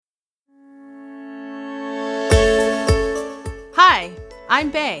I'm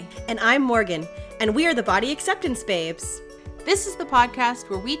Bae. And I'm Morgan, and we are the Body Acceptance Babes. This is the podcast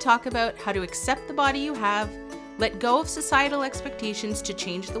where we talk about how to accept the body you have, let go of societal expectations to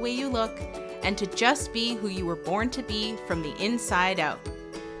change the way you look, and to just be who you were born to be from the inside out.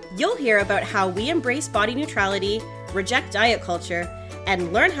 You'll hear about how we embrace body neutrality, reject diet culture,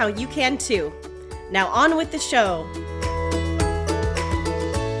 and learn how you can too. Now on with the show.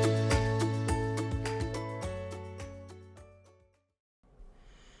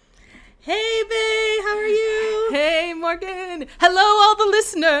 Hey, Bae, how are you? Hey, Morgan. Hello, all the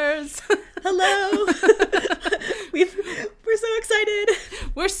listeners. Hello. We're so excited.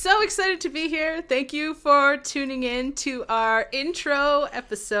 We're so excited to be here. Thank you for tuning in to our intro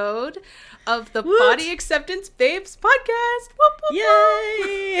episode of the Woot. Body Acceptance Babes podcast. Whoop, whoop,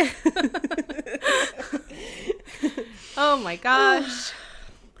 Yay! Oh my gosh.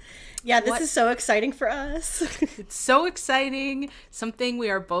 Yeah, this is so exciting for us. It's so exciting, something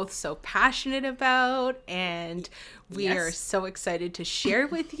we are both so passionate about, and we are so excited to share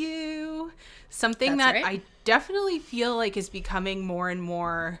with you. Something That's that right. I definitely feel like is becoming more and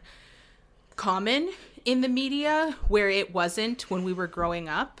more common in the media, where it wasn't when we were growing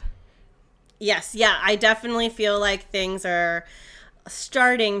up. Yes, yeah, I definitely feel like things are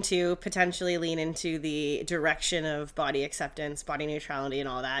starting to potentially lean into the direction of body acceptance, body neutrality, and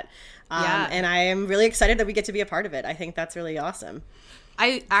all that. And I am really excited that we get to be a part of it. I think that's really awesome.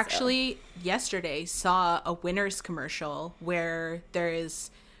 I actually yesterday saw a Winners commercial where there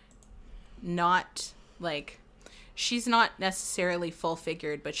is not like, she's not necessarily full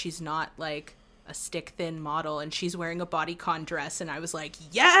figured, but she's not like a stick thin model, and she's wearing a bodycon dress, and I was like,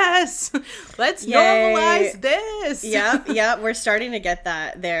 yes, let's normalize this. Yeah, we're starting to get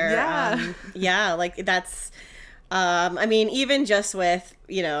that there. Like that's I mean, even just with,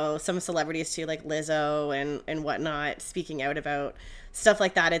 you know, some celebrities too, like Lizzo and whatnot, speaking out about stuff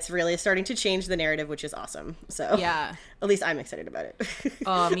like that, it's really starting to change the narrative, which is awesome. So yeah, at least I'm excited about it.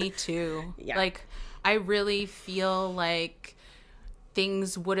 Oh, me too. Yeah. Like, I really feel like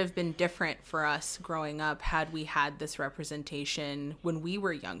things would have been different for us growing up had we had this representation when we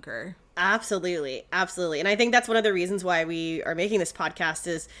were younger. Absolutely. And I think that's one of the reasons why we are making this podcast,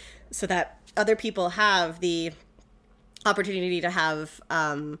 is so that other people have the opportunity to have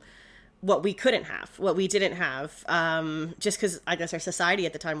what we couldn't have, what we didn't have, just because I guess our society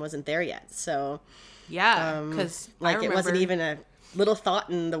at the time wasn't there yet. So yeah, because it wasn't even a little thought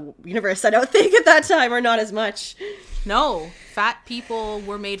in the universe, I don't think, at that time, or not as much. No, fat people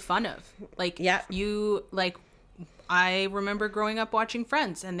were made fun of. Like, Yeah. I remember growing up watching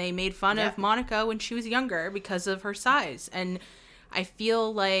Friends, and they made fun of Monica when she was younger because of her size. And I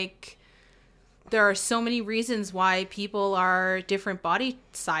feel like there are so many reasons why people are different body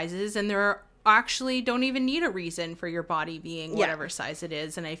sizes, and there actually don't even need a reason for your body being whatever size it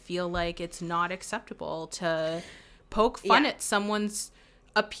is. And I feel like it's not acceptable to poke fun at someone's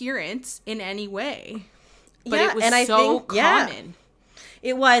appearance in any way. But it was common.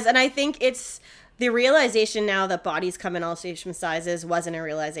 It was. And I think it's the realization now that bodies come in all shapes and sizes wasn't a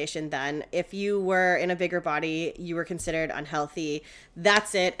realization then. If you were in a bigger body, you were considered unhealthy.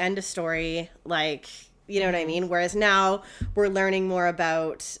 That's it. End of story. Like, you know what I mean? Whereas now we're learning more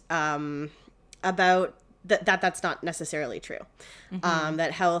about that's not necessarily true. Mm-hmm.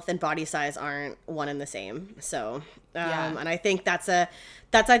 That health and body size aren't one and the same. So, and I think that's I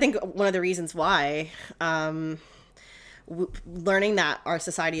think one of the reasons why, learning that our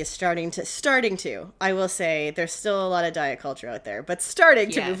society is starting to, I will say there's still a lot of diet culture out there, but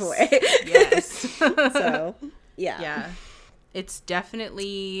starting to move away. Yes. So, yeah. Yeah. It's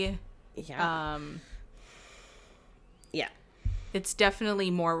definitely, it's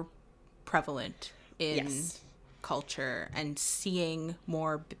definitely more prevalent in culture, and seeing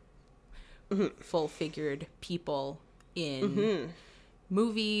more full-figured people in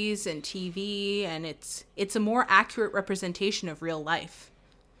movies and TV, and it's a more accurate representation of real life.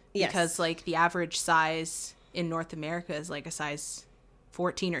 Because like the average size in North America is like a size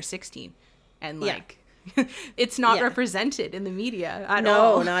 14 or 16, and like it's not represented in the media at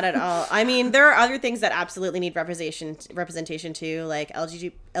all. No, not at all. I mean, there are other things that absolutely need representation too, like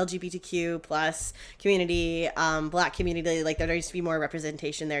LGBTQ plus community, Black community. Like there needs to be more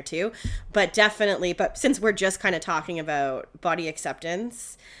representation there too. But definitely, since we're just kind of talking about body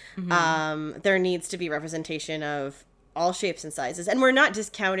acceptance, there needs to be representation of all shapes and sizes. And we're not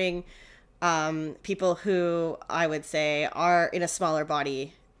discounting people who I would say are in a smaller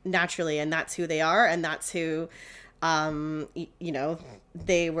body naturally, and that's who they are, and that's who you know,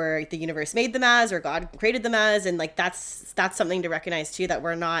 the universe made them as, or God created them as, and like that's something to recognize too, that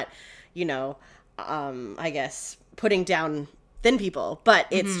we're not, you know, I guess putting down thin people, but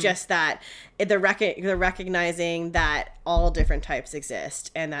it's just that the recognizing that all different types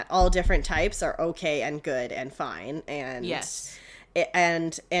exist and that all different types are okay and good and fine and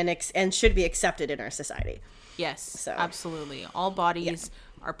and should be accepted in our society. Yes, so absolutely. All bodies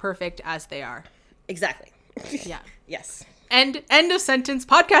are perfect as they are. Exactly. Yeah. Yes. End of sentence.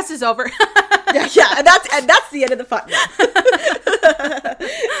 Podcast is over. yeah, and that's the end of the fun.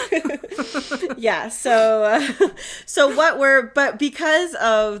 Yeah. So but because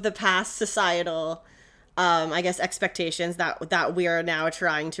of the past societal, I guess, expectations that we are now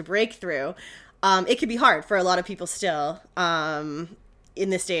trying to break through, it can be hard for a lot of people still, in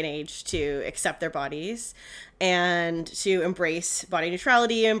this day and age, to accept their bodies and to embrace body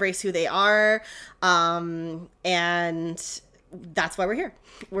neutrality, embrace who they are. And that's why we're here.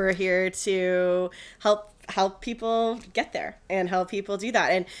 We're here to help people get there and help people do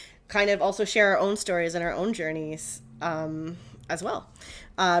that, and kind of also share our own stories and our own journeys, as well.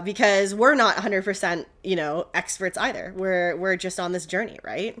 Because we're not 100%, experts either. We're just on this journey,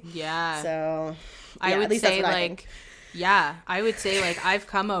 right? Yeah. So I would say, like, yeah, I would say, like, I've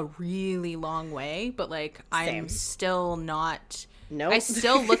come a really long way, but, like, I'm still not, I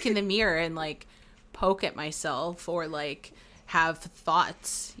still look in the mirror and, like, poke at myself or, like, have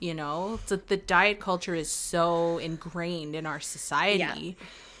thoughts, So the diet culture is so ingrained in our society. Yeah.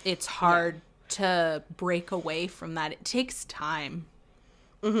 It's hard to break away from that. It takes time.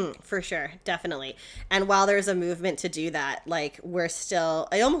 Mm-hmm, for sure. Definitely. And while there's a movement to do that, like, we're still,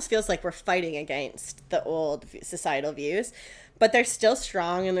 it almost feels like we're fighting against the old societal views, but they're still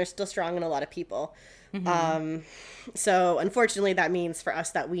strong, and they're still strong in a lot of people. Mm-hmm. So unfortunately that means for us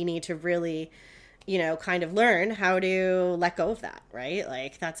that we need to really, kind of learn how to let go of that. Right.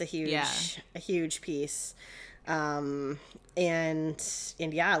 Like, that's a huge piece. And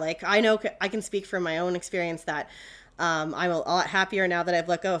yeah, like, I know I can speak from my own experience that, I'm a lot happier now that I've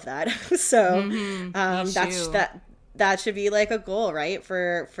let go of that. So, that should be like a goal, right?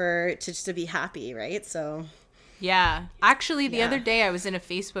 For just to be happy. Right. So. Yeah. Actually, the other day I was in a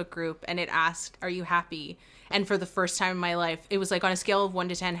Facebook group and it asked, "Are you happy?" And for the first time in my life, it was like, on a scale of 1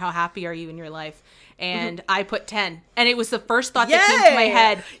 to 10, how happy are you in your life? And I put 10. And it was the first thought that came to my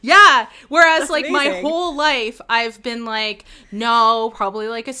head. Yeah. Whereas, that's like, amazing. My whole life, I've been like, no, probably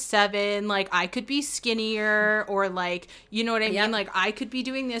like a 7. Like, I could be skinnier, or like, you know what I mean? Like, I could be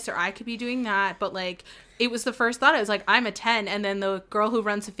doing this or I could be doing that. But like, it was the first thought. I was like, I'm a 10. And then the girl who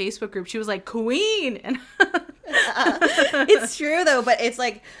runs the Facebook group, she was like, queen. And it's true, though. But it's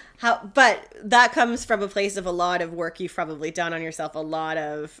like, but that comes from a place of a lot of work you've probably done on yourself, a lot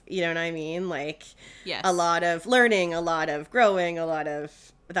of, you know what I mean? Like, a lot of learning, a lot of growing, a lot of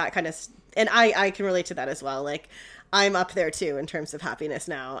that kind of, and I can relate to that as well. Like, I'm up there too in terms of happiness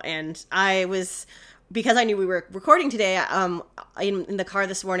now. And because I knew we were recording today, in the car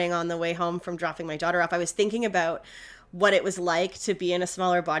this morning on the way home from dropping my daughter off, I was thinking about what it was like to be in a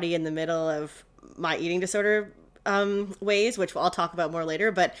smaller body in the middle of my eating disorder ways, which I'll talk about more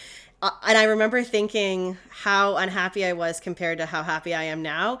later. But and I remember thinking how unhappy I was compared to how happy I am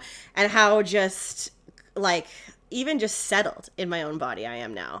now, and how just, like, even just settled in my own body I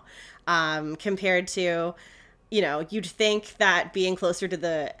am now, compared to, you'd think that being closer to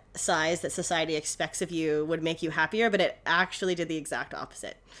the size that society expects of you would make you happier, but it actually did the exact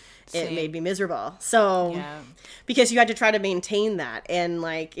opposite. Same. It made me miserable. So, because you had to try to maintain that, and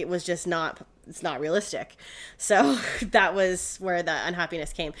like, it was just it's not realistic. So that was where the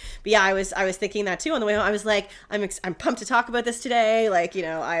unhappiness came. But yeah, I was thinking that too on the way home. I was like, I'm pumped to talk about this today. Like,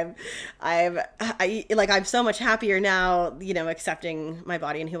 I'm so much happier now, accepting my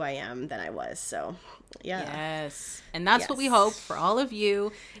body and who I am than I was. So yeah. Yes. And that's what we hope for all of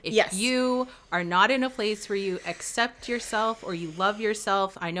you. If you are not in a place where you accept yourself or you love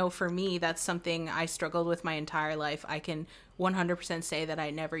yourself, I know for me, that's something I struggled with my entire life. I can 100% say that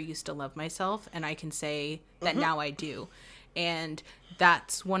I never used to love myself, and I can say that now I do. And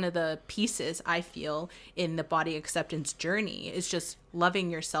that's one of the pieces I feel in the body acceptance journey, is just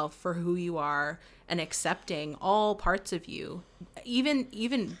loving yourself for who you are and accepting all parts of you,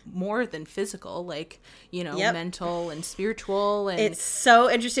 even more than physical, like, mental and spiritual. And it's so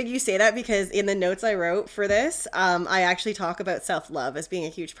interesting you say that, because in the notes I wrote for this, I actually talk about self-love as being a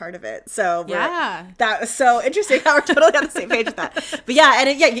huge part of it. So that was so interesting how we're totally on the same page with that. But yeah, and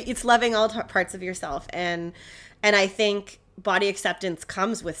it's loving all parts of yourself, and I think body acceptance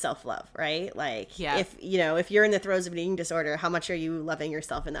comes with self-love, right? Like, if you're in the throes of an eating disorder, how much are you loving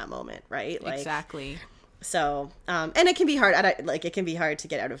yourself in that moment, right? Like, exactly. So, and it can be hard. It can be hard to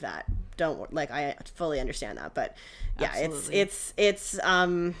get out of that. don't, like, I fully understand that. But yeah,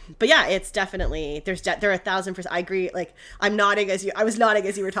 Absolutely. but yeah, it's definitely, there are 1,000%. I agree. Like, I was nodding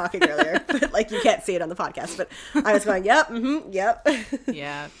as you were talking earlier, but like, you can't see it on the podcast, but I was going, yep, yep.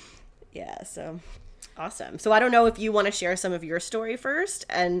 Yeah. Yeah. So awesome. So I don't know if you want to share some of your story first,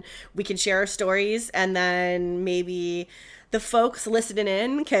 and we can share our stories, and then maybe the folks listening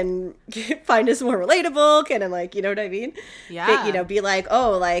in can find us more relatable, can, and like, you know what I mean? Yeah. You know, be like,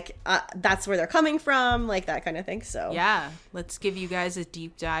 oh, like, that's where they're coming from, like that kind of thing. So Yeah. Let's give you guys a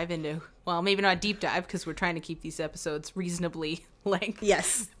deep dive into, well, maybe not a deep dive because we're trying to keep these episodes reasonably length.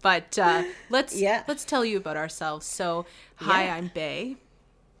 yes. But let's tell you about ourselves. So, hi, Yeah. I'm Bae.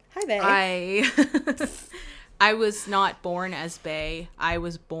 Hi, Bae. I was not born as Bae. I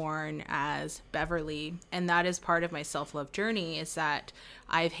was born as Beverly, and that is part of my self-love journey, is that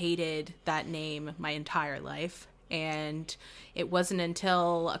I've hated that name my entire life. And it wasn't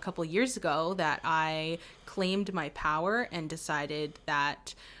until a couple years ago that I claimed my power and decided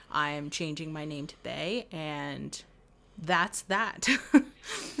that I'm changing my name to Bae, and that's that.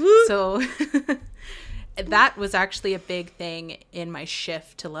 So that was actually a big thing in my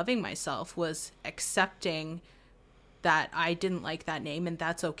shift to loving myself, was accepting that I didn't like that name, and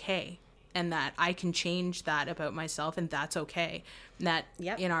that's okay. And that I can change that about myself, and that's okay. And that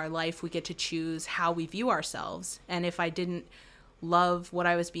in our life, we get to choose how we view ourselves. And if I didn't love what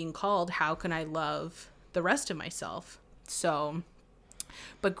I was being called, how can I love the rest of myself? So,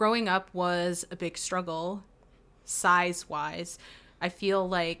 but growing up was a big struggle, size-wise. I feel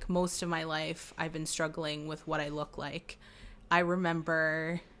like most of my life I've been struggling with what I look like. I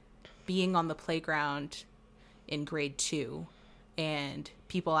remember being on the playground in grade 2 and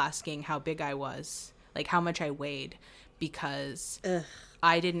people asking how big I was, like how much I weighed, because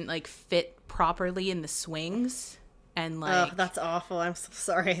I didn't like fit properly in the swings. And like, that's awful. I'm so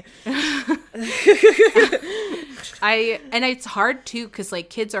sorry. and it's hard too, because like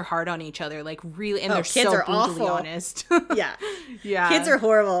kids are hard on each other, like really, and they're kids so are brutally awful. honest. Yeah. Yeah. Kids are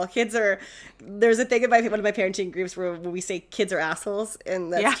horrible. There's a thing in one of my parenting groups where we say kids are assholes,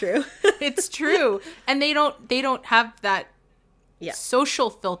 and that's true. It's true. And they don't have that social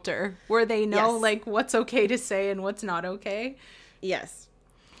filter where they know like what's okay to say and what's not okay. Yes.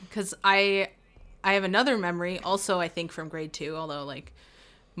 Because I have another memory also, I think from grade 2, although like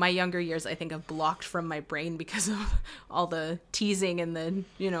my younger years I think I've blocked from my brain because of all the teasing and the,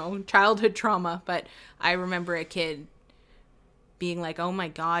 childhood trauma. But I remember a kid being like, oh my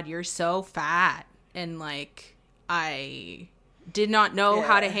God, you're so fat. And like, I did not know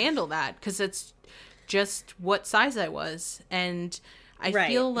how to handle that, because it's just what size I was. And I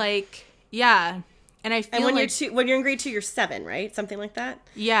feel like, and I feel when like when you're in grade 2, you're 7, right? Something like that.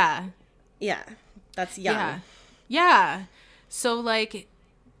 Yeah. That's young. Yeah. So like,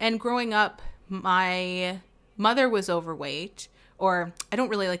 and growing up, my mother was overweight, or I don't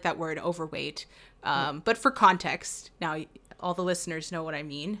really like that word, overweight. But for context, now all the listeners know what I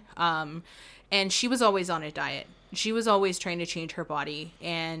mean. And she was always on a diet. She was always trying to change her body.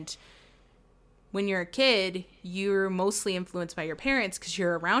 And when you're a kid, you're mostly influenced by your parents because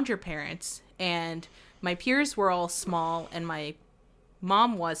you're around your parents. And my peers were all small, and my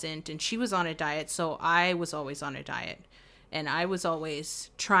mom wasn't, and she was on a diet. So I was always on a diet, and I was always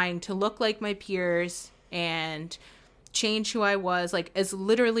trying to look like my peers and change who I was. Like, as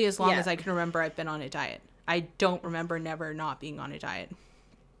literally as long as I can remember, I've been on a diet. I don't remember never not being on a diet.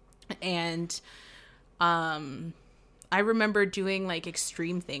 And I remember doing like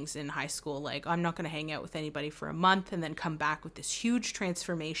extreme things in high school. Like, I'm not going to hang out with anybody for a month and then come back with this huge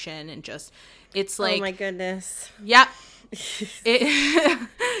transformation. And just, it's like, oh my goodness. Yeah.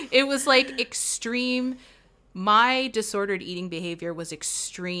 It was like extreme. My disordered eating behavior was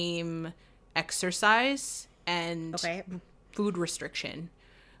extreme exercise and food restriction.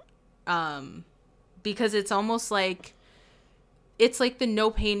 Because it's almost like, it's like the no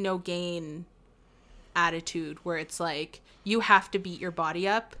pain, no gain attitude, where it's like you have to beat your body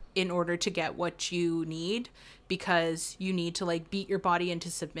up in order to get what you need, because you need to like beat your body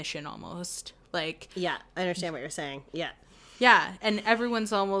into submission almost. Like, I understand what you're saying. Yeah. And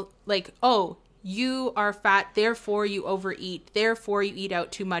everyone's almost like, oh, you are fat, therefore you overeat, therefore you eat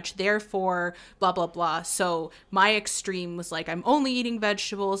out too much, therefore blah, blah, blah. So my extreme was like, I'm only eating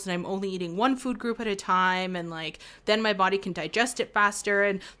vegetables and I'm only eating one food group at a time. And like, then my body can digest it faster.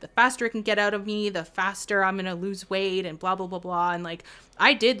 And the faster it can get out of me, the faster I'm going to lose weight and blah, blah, blah, blah. And like,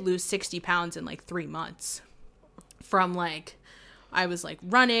 I did lose 60 pounds in like 3 months from like, I was like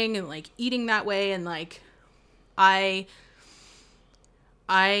running and like eating that way. And like,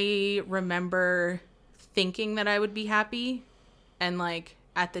 I remember thinking that I would be happy and like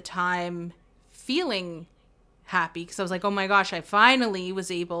at the time feeling happy because I was like, oh my gosh, I finally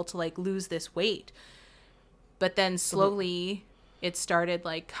was able to like lose this weight. But then slowly it started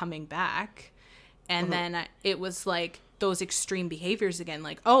like coming back. And then it was like those extreme behaviors again.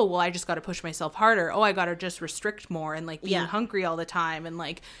 Like, oh, well, I just got to push myself harder. Oh, I got to just restrict more and like being hungry all the time. And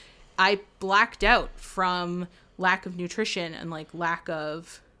like I blacked out from lack of nutrition and like lack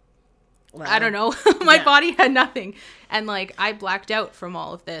of, I don't know, my body had nothing. And like I blacked out from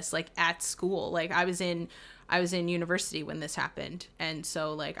all of this like at school. Like I was in university when this happened. And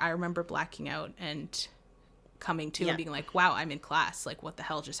so like I remember blacking out and coming to and being like, wow, I'm in class. Like what the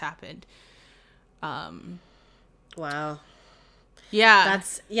hell just happened? Wow. Yeah.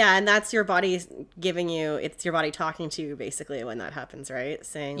 And that's your body giving you, it's your body talking to you basically when that happens, right?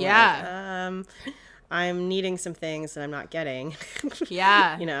 Saying like, I'm needing some things that I'm not getting.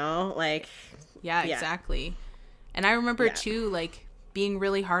 Yeah. You know, like. Yeah, exactly. And I remember too, like being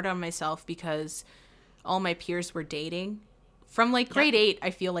really hard on myself because all my peers were dating. From like grade 8, I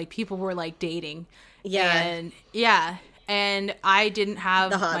feel like people were like dating. Yeah. And I didn't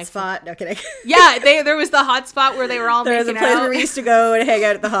have the hot spot. No kidding. Yeah, there was the hot spot where they were all making out. There was a place where we used to go and hang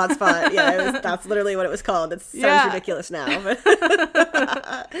out at the hot spot. Yeah, that's literally what it was called. It sounds ridiculous now, but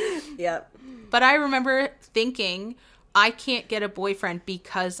yeah. But I remember thinking, I can't get a boyfriend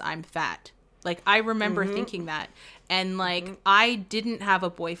because I'm fat. Like I remember thinking that, and like I didn't have a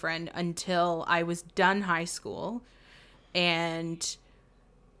boyfriend until I was done high school, and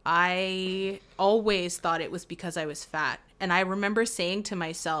I always thought it was because I was fat. And I remember saying to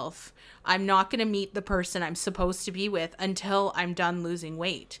myself, I'm not going to meet the person I'm supposed to be with until I'm done losing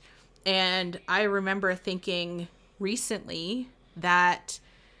weight. And I remember thinking recently that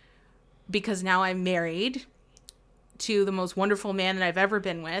because now I'm married to the most wonderful man that I've ever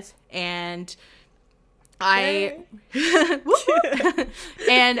been with, and and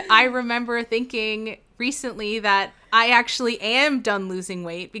I remember thinking recently that I actually am done losing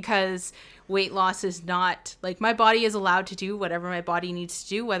weight because weight loss is not like my body is allowed to do whatever my body needs to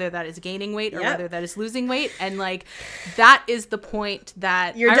do, whether that is gaining weight or whether that is losing weight. And like that is the point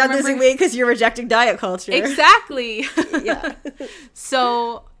that you're done losing weight because you're rejecting diet culture. Exactly. Yeah.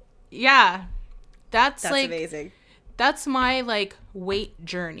 So yeah, that's like amazing. That's my like weight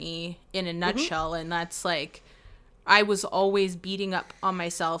journey in a nutshell. And that's like I was always beating up on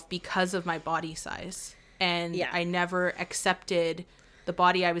myself because of my body size. And I never accepted the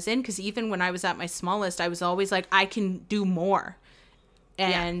body I was in, because even when I was at my smallest, I was always like, I can do more.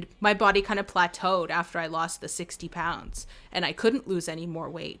 And my body kind of plateaued after I lost the 60 pounds and I couldn't lose any more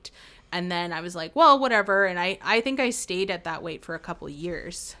weight. And then I was like, well, whatever. And I think I stayed at that weight for a couple of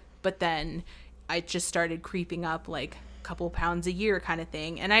years, but then I just started creeping up like a couple pounds a year kind of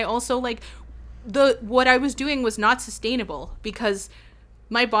thing. And I also like what I was doing was not sustainable because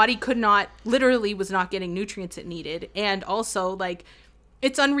my body literally was not getting nutrients it needed. And also like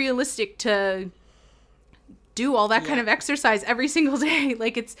it's unrealistic to do all that kind of exercise every single day.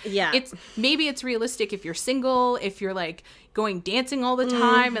 Like it's maybe it's realistic if you're single, if you're like going dancing all the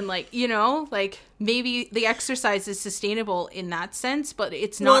time and like, you know, like maybe the exercise is sustainable in that sense, but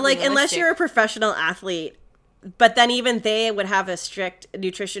it's not like realistic. Unless you're a professional athlete, but then even they would have a strict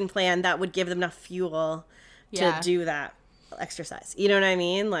nutrition plan that would give them enough fuel to do that exercise. You know what I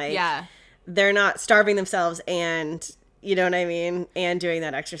mean? Like they're not starving themselves and you know what I mean? And doing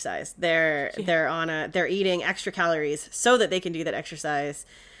that exercise. They're eating extra calories so that they can do that exercise.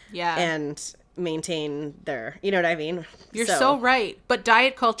 Yeah. And maintain their, you know what I mean? You're so right. But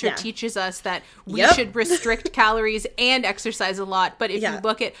diet culture teaches us that we should restrict calories and exercise a lot. But if you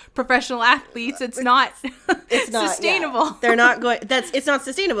look at professional athletes, it's not sustainable. Yeah. They're not going it's not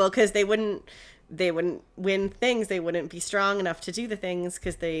sustainable because they wouldn't win things. They wouldn't be strong enough to do the things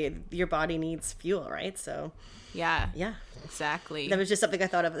because your body needs fuel, right? So yeah, exactly. That was just something I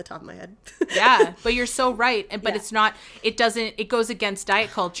thought of at the top of my head. Yeah, but you're so right. But it's not, it goes against diet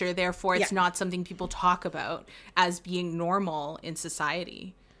culture. Therefore, it's not something people talk about as being normal in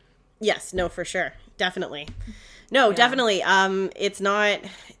society. Yes, no, for sure. Definitely. No, definitely. It's not,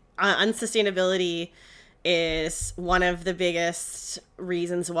 unsustainability is one of the biggest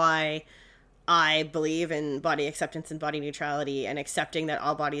reasons why I believe in body acceptance and body neutrality and accepting that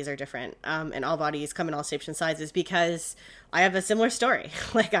all bodies are different and all bodies come in all shapes and sizes, because I have a similar story.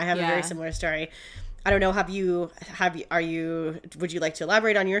 Like I have a very similar story. I don't know. Would you like to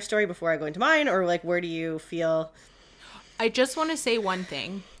elaborate on your story before I go into mine, or like, where do you feel? I just want to say one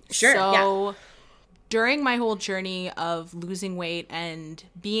thing. Sure. So during my whole journey of losing weight and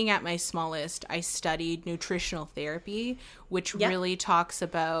being at my smallest, I studied nutritional therapy, which really talks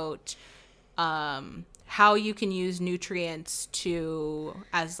about how you can use nutrients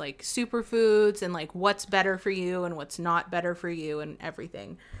as like superfoods, and like what's better for you and what's not better for you and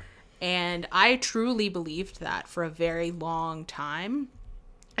everything. And I truly believed that for a very long time,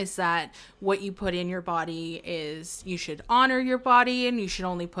 is that what you put in your body is, you should honor your body, and you should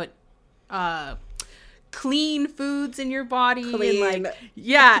only put clean foods in your body. Clean. And like,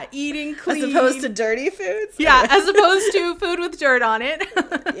 yeah, eating clean. As opposed to dirty foods? Yeah, as opposed to food with dirt on it.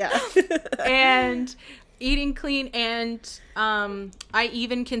 Yeah. And eating clean. And I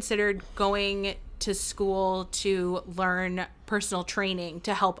even considered going to school to learn personal training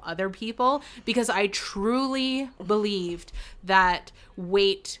to help other people, because I truly believed that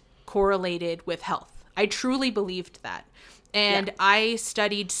weight correlated with health. I truly believed that. And I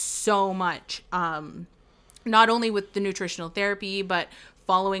studied so much, not only with the nutritional therapy, but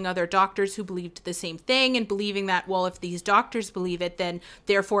following other doctors who believed the same thing, and believing that, well, if these doctors believe it, then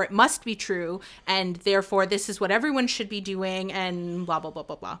therefore it must be true, and therefore this is what everyone should be doing, and blah, blah, blah,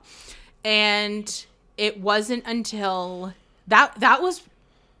 blah, blah. And it wasn't until that was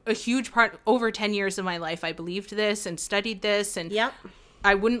a huge part, over 10 years of my life. I believed this and studied this, and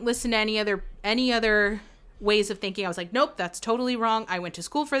I wouldn't listen to any other ways of thinking. I was like, nope, that's totally wrong. I went to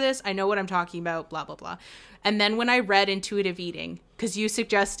school for this. I know what I'm talking about, blah, blah, blah. And then when I read Intuitive Eating, because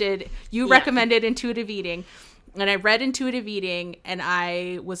you recommended Intuitive Eating, and I read Intuitive Eating, and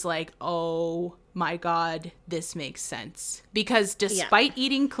I was like, oh my God, this makes sense. Because despite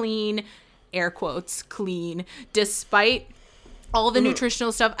eating clean, air quotes, clean, despite all the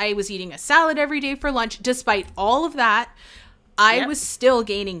nutritional stuff, I was eating a salad every day for lunch. Despite all of that, I was still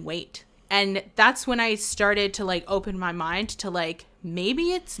gaining weight. And that's when I started to like open my mind to like,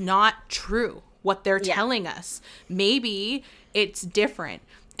 maybe it's not true what they're telling us. Maybe it's different.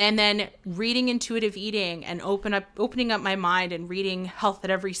 And then reading Intuitive Eating and opening up my mind and reading Health at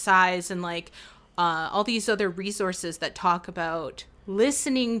Every Size and like all these other resources that talk about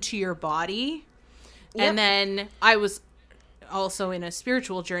listening to your body. And then I was also in a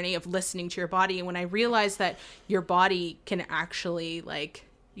spiritual journey of listening to your body. And when I realized that your body can actually like,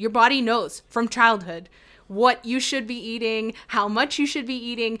 your body knows from childhood what you should be eating, how much you should be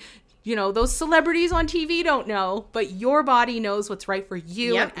eating. You know, those celebrities on TV don't know, but your body knows what's right for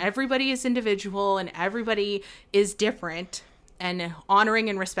you. And everybody is individual and everybody is different, and honoring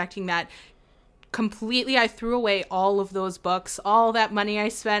and respecting that completely. I threw away all of those books, all that money I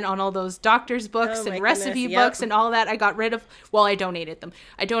spent on all those doctors' books and recipe books and all that. I got rid of, well, I donated them.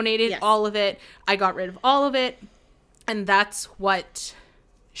 I donated all of it. I got rid of all of it. And that's what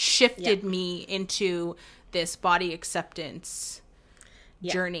shifted me into this body acceptance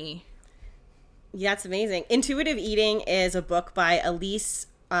journey. Yeah, it's amazing. Intuitive Eating is a book by Elise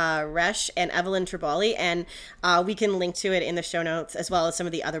Resch and Evelyn Tribali, and we can link to it in the show notes, as well as some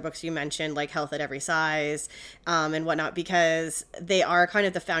of the other books you mentioned, like Health at Every Size and whatnot, because they are kind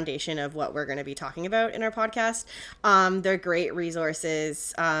of the foundation of what we're going to be talking about in our podcast. They're great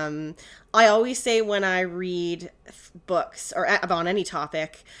resources. I always say when I read books or about any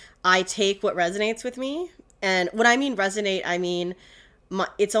topic, I take what resonates with me. And when I mean resonate, I mean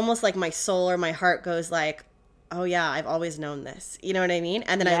it's almost like my soul or my heart goes like, oh yeah, I've always known this. You know what I mean?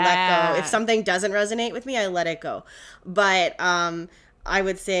 And then I let go. If something doesn't resonate with me, I let it go. But I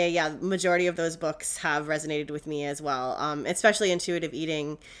would say, majority of those books have resonated with me as well. Especially Intuitive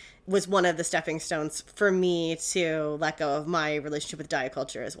Eating was one of the stepping stones for me to let go of my relationship with diet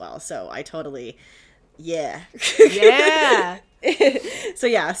culture as well. So I totally,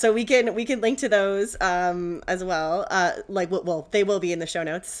 so we can link to those as well. They will be in the show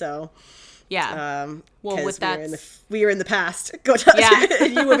notes. So well, with that, we are in the past. Go touch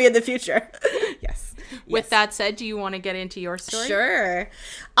it. You will be in the future. Yes. With that said, do you want to get into your story? Sure.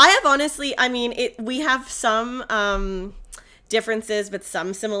 I have honestly, we have some differences, but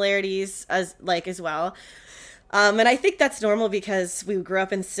some similarities as well. And I think that's normal because we grew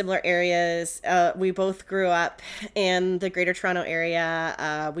up in similar areas. We both grew up in the Greater Toronto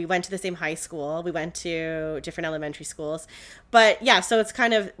area. We went to the same high school. We went to different elementary schools. But so it's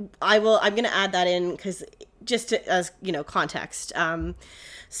kind of, I'm going to add that in because as context.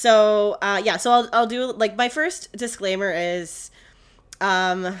 So I'll do, like, my first disclaimer is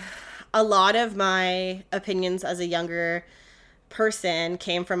a lot of my opinions as a younger person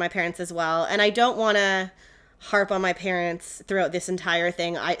came from my parents as well. And I don't want to harp on my parents throughout this entire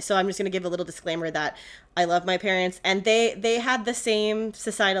thing. So I'm just going to give a little disclaimer that I love my parents, and they had the same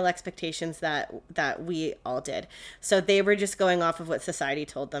societal expectations that we all did. So they were just going off of what society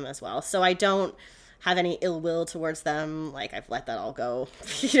told them as well. So I don't have any ill will towards them. Like, I've let that all go.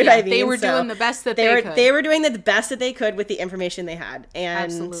 You know what I mean? They were doing the best that they could. They were doing the best that they could with the information they had.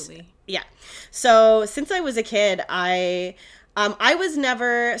 And absolutely. Yeah. So since I was a kid, I was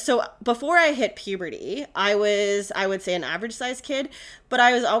never, so before I hit puberty, I would say an average sized kid, but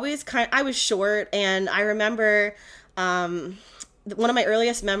I was always I was short. And I remember, one of my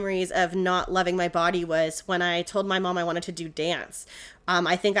earliest memories of not loving my body was when I told my mom I wanted to do dance.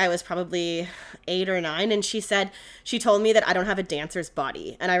 I think I was probably 8 or 9, and she told me that I don't have a dancer's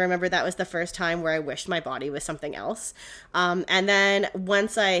body. And I remember that was the first time where I wished my body was something else. And then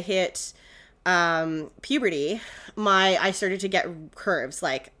once I hit puberty, I started to get curves.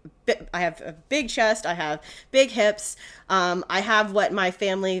 Like, I have a big chest, I have big hips, I have what my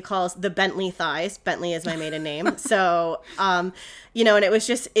family calls the Bentley thighs. Bentley is my maiden name. So, you know, and it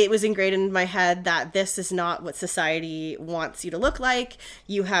was ingrained in my head that this is not what society wants you to look like.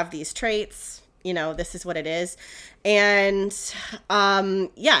 You have these traits, you know, this is what it is. And, and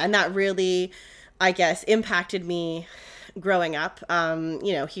that really, I guess, impacted me growing up,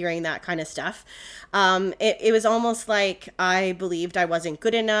 you know, hearing that kind of stuff. It was almost like I believed I wasn't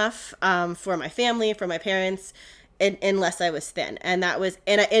good enough for my family, for my parents, unless I was thin. And that was,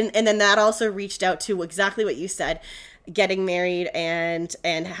 and then that also reached out to exactly what you said, getting married and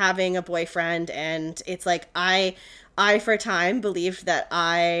having a boyfriend. And it's like, I for a time believed that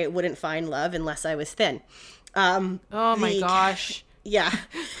I wouldn't find love unless I was thin. Oh my gosh. Yeah,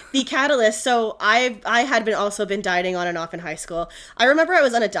 the catalyst. So I had been dieting on and off in high school. I remember I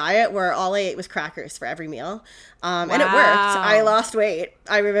was on a diet where all I ate was crackers for every meal. Wow. And it worked. I lost weight.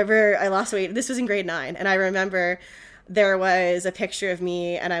 I remember I lost weight. This was in grade 9. And I remember there was a picture of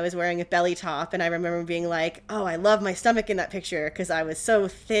me and I was wearing a belly top. And I remember being like, oh, I love my stomach in that picture because I was so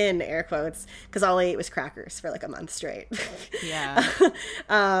thin, air quotes, because all I ate was crackers for like a month straight. Yeah.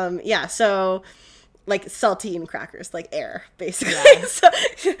 So like saltine crackers, like air, basically.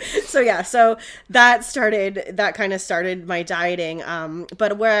 Yeah. So that kind of started my dieting.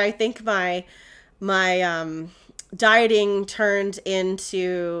 But where I think my dieting turned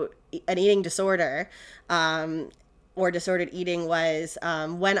into an eating disorder, or disordered eating was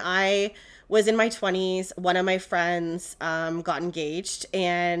when I was in my 20s. One of my friends got engaged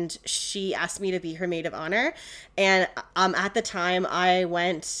and she asked me to be her maid of honor. And at the time I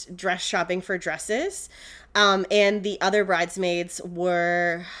went dress shopping for dresses. And the other bridesmaids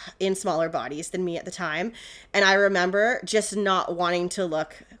were in smaller bodies than me at the time. And I remember just not wanting to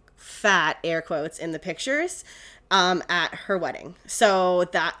look fat, air quotes, in the pictures at her wedding. So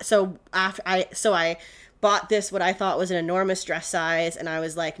I bought this, what I thought was an enormous dress size. And I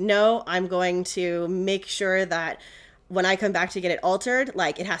was like, no, I'm going to make sure that when I come back to get it altered,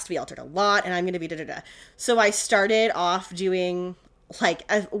 like it has to be altered a lot and I'm going to be da-da-da. So I started off doing like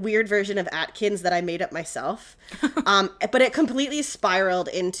a weird version of Atkins that I made up myself. But it completely spiraled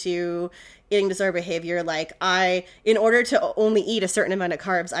into eating disorder behavior. Like in order to only eat a certain amount of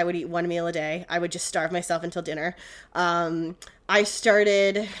carbs, I would eat 1 meal a day. I would just starve myself until dinner. I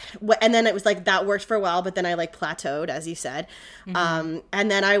started, and then it was like that worked for a while, but then I like plateaued, as you said. Mm-hmm. And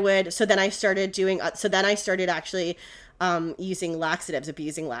then I started actually using laxatives,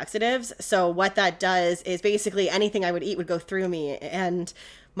 abusing laxatives. So what that does is basically anything I would eat would go through me and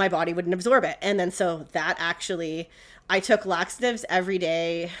my body wouldn't absorb it. And then so that actually, I took laxatives every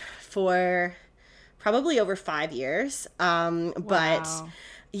day for probably over 5 years. Wow.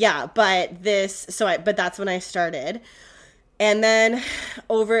 But that's when I started. And then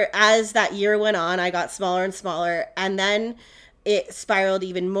as that year went on, I got smaller and smaller. And then it spiraled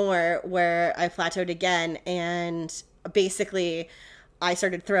even more where I plateaued again. And basically I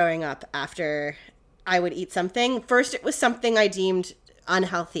started throwing up after I would eat something. First, it was something I deemed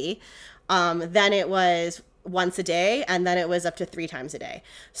unhealthy. Then it was once a day, and then it was up to 3 times a day.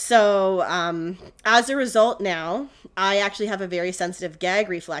 So as a result now, I actually have a very sensitive gag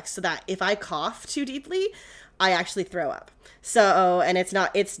reflex so that if I cough too deeply, I actually throw up. So, and it's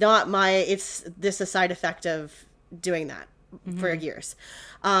this a side effect of doing that for years.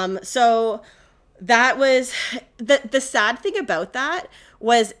 So that was the sad thing about that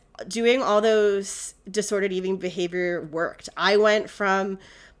was doing all those disordered eating behavior worked. I went from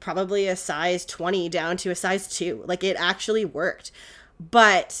probably a size 20 down to a size 2. Like it actually worked.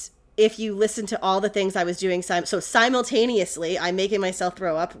 But if you listen to all the things I was doing, so simultaneously, I'm making myself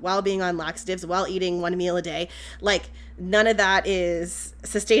throw up while being on laxatives, while eating 1 meal a day. Like none of that is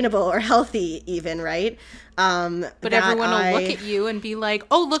sustainable or healthy even, right? But everyone will look at you and be like,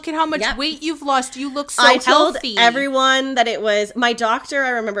 oh, look at how much weight you've lost. You look so healthy. I told healthy. everyone that it was my doctor. I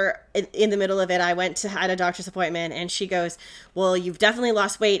remember in the middle of it, I had a doctor's appointment and she goes, well, you've definitely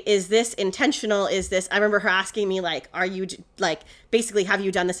lost weight. Is this intentional? Is this, I remember her asking me like, are you like, basically, have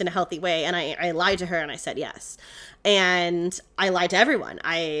you done this in a healthy way? And I lied to her and I said, yes. And I lied to everyone.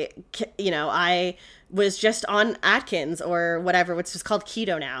 I was just on Atkins or whatever, which is called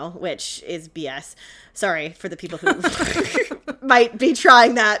keto now, which is BS. Sorry for the people who might be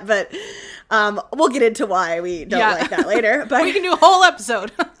trying that, but we'll get into why we don't like that later. But we can do a whole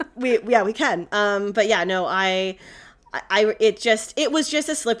episode. we can. But yeah, no, it was just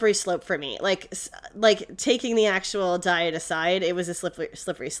a slippery slope for me. Like taking the actual diet aside, it was a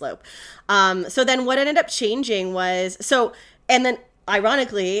slippery slope. So then what ended up changing was, and then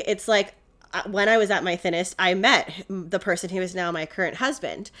ironically, it's like, when I was at my thinnest, I met the person who is now my current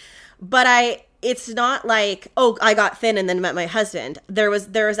husband. But it's not like, oh, I got thin and then met my husband. There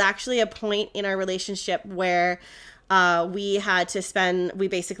was actually a point in our relationship where we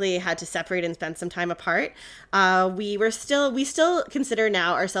basically had to separate and spend some time apart. We still consider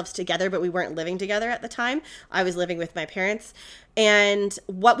now ourselves together, but we weren't living together at the time. I was living with my parents. And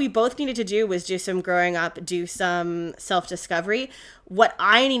what we both needed to do was do some growing up, do some self-discovery. What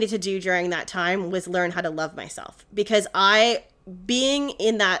I needed to do during that time was learn how to love myself, because being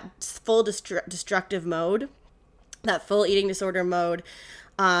in that full destructive mode, that full eating disorder mode,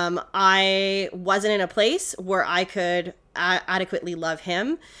 I wasn't in a place where I could adequately love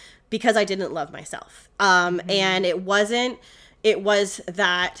him because I didn't love myself. And it was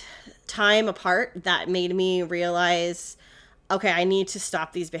that time apart that made me realize, okay, I need to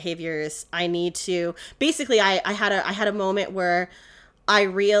stop these behaviors. I need to, basically, I had a moment where I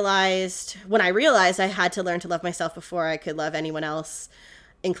realized I had to learn to love myself before I could love anyone else,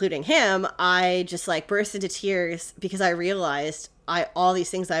 including him. I just like burst into tears because I realized all these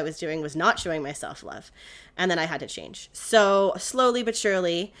things I was doing was not showing myself love. And then I had to change. So slowly but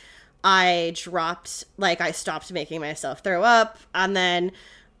surely, I stopped making myself throw up, and then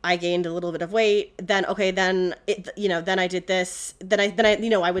I gained a little bit of weight. Then I did this. Then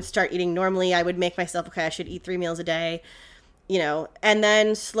I would start eating normally. I would make myself, okay, I should eat 3 meals a day, and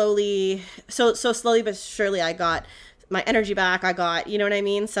then slowly but surely I got my energy back. I got, you know what I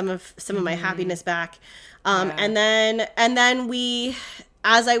mean? Some of my happiness back. And then we,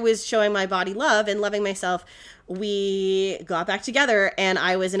 as I was showing my body love and loving myself, we got back together, and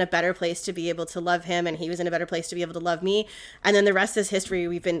I was in a better place to be able to love him, and he was in a better place to be able to love me. And then the rest is history.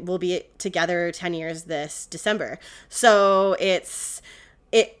 We'll be together 10 years this December. So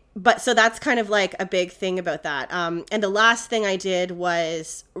so that's kind of like a big thing about that. And the last thing I did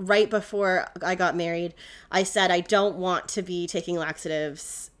was right before I got married, I said, I don't want to be taking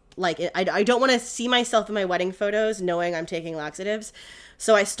laxatives. Like, I don't want to see myself in my wedding photos knowing I'm taking laxatives.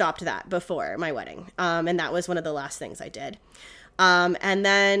 So I stopped that before my wedding. And that was one of the last things I did. And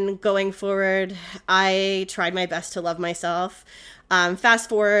then going forward, I tried my best to love myself. Fast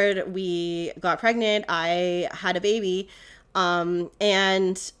forward, we got pregnant. I had a baby. And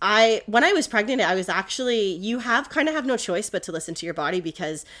when I was pregnant, I was actually, you kind of have no choice but to listen to your body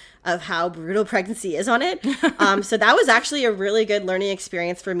because of how brutal pregnancy is on it. So that was actually a really good learning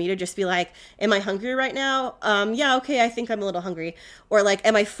experience for me to just be like, am I hungry right now? Yeah, okay, I think I'm a little hungry. Or like,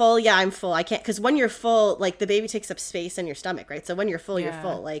 am I full? Yeah, I'm full. I can't, because when you're full, like the baby takes up space in your stomach, right? So when you're full, you're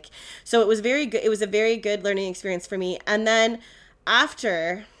full. Like, so it was very good. It was a very good learning experience for me. And then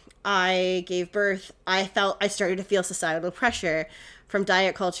after I gave birth, I started to feel societal pressure from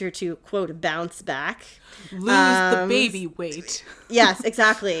diet culture to, quote, bounce back. Lose the baby weight. Yes,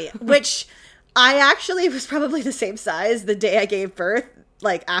 exactly. Which I actually was probably the same size the day I gave birth,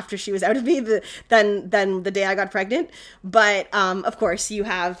 like after she was out of me, than the day I got pregnant. But of course, you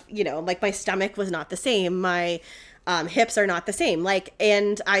have, like my stomach was not the same. My hips are not the same. Like,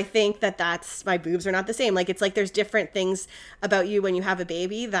 and I think that's my boobs are not the same. Like, it's like there's different things about you when you have a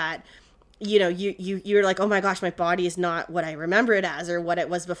baby that, you're like, oh my gosh, my body is not what I remember it as or what it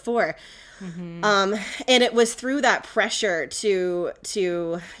was before. Mm-hmm. And it was through that pressure to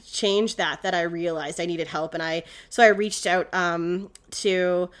change that I realized I needed help. And so I reached out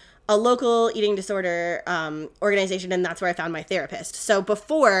to a local eating disorder organization, and that's where I found my therapist. So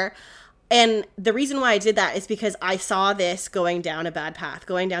before, and the reason why I did that is because I saw this going down a bad path,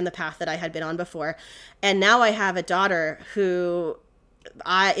 going down the path that I had been on before. And now I have a daughter who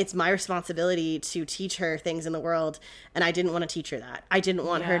it's my responsibility to teach her things in the world, and I didn't want to teach her that. I didn't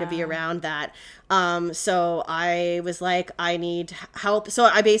want her to be around that. So I was like, I need help. So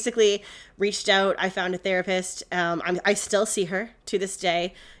I basically reached out. I found a therapist. I still see her to this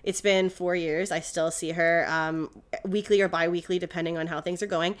day. It's been 4 years. I still see her weekly or bi-weekly, depending on how things are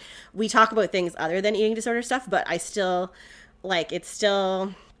going. We talk about things other than eating disorder stuff, but I still it's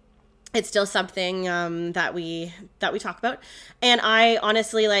still something that we talk about. And I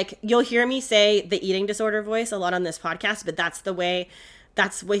honestly, like, you'll hear me say the eating disorder voice a lot on this podcast, but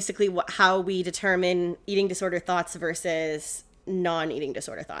that's basically how we determine eating disorder thoughts versus non-eating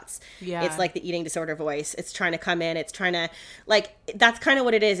disorder thoughts. Yeah. It's like the eating disorder voice. It's trying to come in. It's trying to, like, that's kind of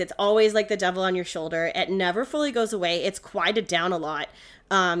what it is. It's always like the devil on your shoulder. It never fully goes away. It's quieted down a lot.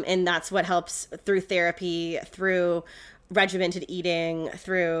 And that's what helps through therapy, through regimented eating,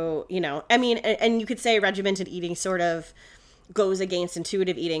 through, I mean, and you could say regimented eating sort of goes against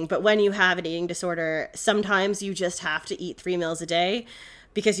intuitive eating, but when you have an eating disorder, sometimes you just have to eat 3 meals a day,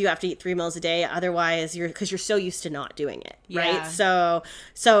 because you have to eat 3 meals a day. Otherwise because you're so used to not doing it. Right. So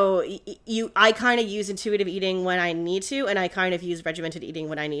I kind of use intuitive eating when I need to, and I kind of use regimented eating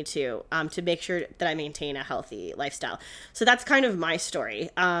when I need to make sure that I maintain a healthy lifestyle. So that's kind of my story.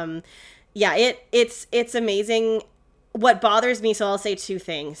 It's amazing. What bothers me, so I'll say 2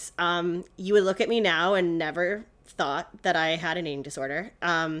 things. You would look at me now and never thought that I had an eating disorder.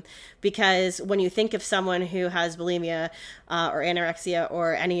 Because when you think of someone who has bulimia or anorexia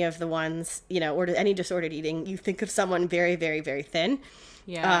or any of the ones, or any disordered eating, you think of someone very, very, very thin.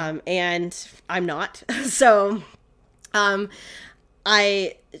 Yeah. And I'm not. So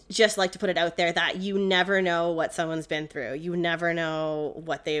I just like to put it out there that you never know what someone's been through. You never know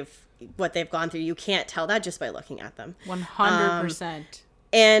what they've gone through. You can't tell that just by looking at them. 100%.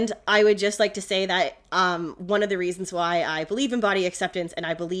 And I would just like to say that one of the reasons why I believe in body acceptance, and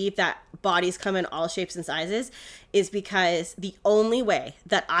I believe that bodies come in all shapes and sizes, is because the only way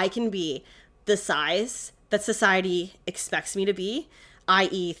that I can be the size that society expects me to be,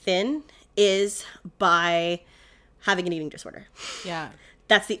 i.e. thin, is by having an eating disorder. Yeah.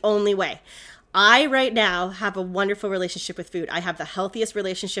 That's the only way. I right now have a wonderful relationship with food. I have the healthiest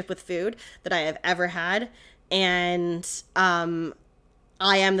relationship with food that I have ever had. And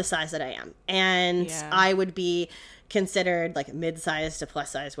I am the size that I am. And I would be considered like mid-size to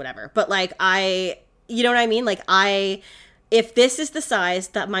plus size, whatever. But like you know what I mean? Like if this is the size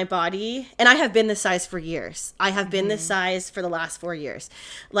that my body, and I have been this size for years. I have been this size for the last 4 years.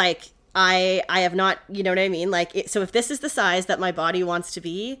 Like I have not, you know what I mean? Like, so if this is the size that my body wants to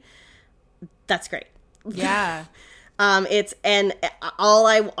be, that's great. Yeah. And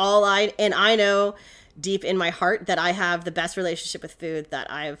I know deep in my heart that I have the best relationship with food that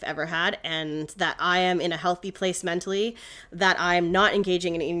I've ever had, and that I am in a healthy place mentally, that I'm not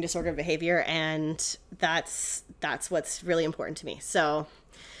engaging in eating disorder behavior. And that's what's really important to me. So,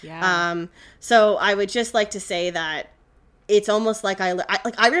 so I would just like to say that it's almost like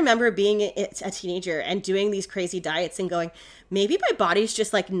I remember being a teenager and doing these crazy diets and going, maybe my body's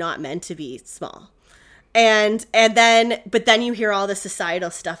just like not meant to be small. But then you hear all the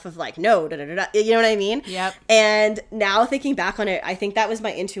societal stuff of like, no, you know what I mean? Yep. And now thinking back on it, I think that was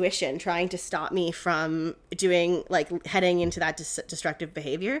my intuition trying to stop me from doing, like, heading into that destructive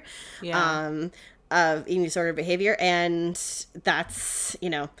behavior, of eating disorder behavior. And that's,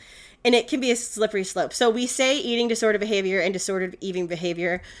 and it can be a slippery slope. So we say eating disorder behavior and disordered eating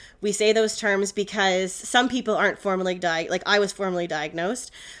behavior. We say those terms because some people aren't formally diagnosed. Like, I was formally diagnosed.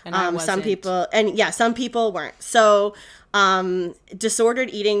 And I wasn't. Some people weren't. So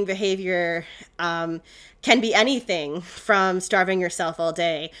disordered eating behavior can be anything from starving yourself all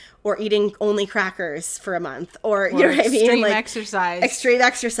day, or eating only crackers for a month, or you know what I mean? Extreme like exercise. Extreme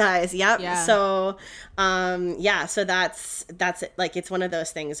exercise. Yep. Yeah. So, so that's it. Like, it's one of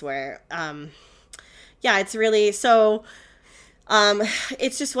those things where, it's really, so,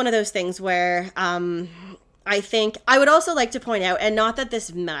 it's just one of those things where, I think I would also like to point out, and not that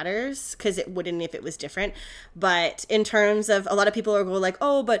this matters, because it wouldn't if it was different, but in terms of, a lot of people are going like,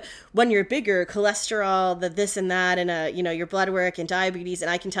 oh, but when you're bigger, cholesterol, the this and that, and your blood work and diabetes. And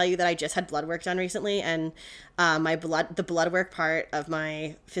I can tell you that I just had blood work done recently, and the blood work part of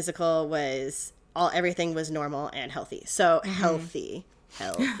my physical was everything was normal and healthy. So healthy.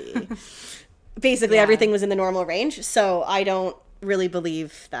 Basically, everything was in the normal range. So I don't really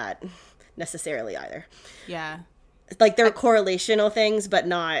believe that necessarily either. Yeah. Like, there are correlational things, but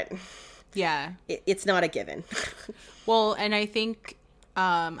not. Yeah. It's not a given. Well, and I think,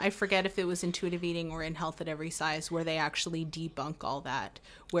 I forget if it was Intuitive Eating or in Health at Every Size, where they actually debunk all that.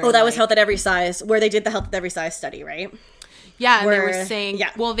 That was Health at Every Size, where they did the Health at Every Size study, right? Yeah, and they were saying,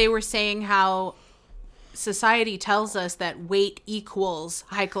 well, they were saying how society tells us that weight equals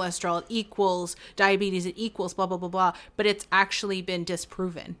high cholesterol, it equals diabetes, it equals blah, blah, blah, blah. But it's actually been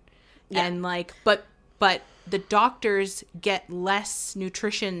disproven. Yeah. And like, but the doctors get less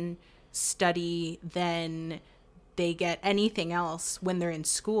nutrition study than they get anything else when they're in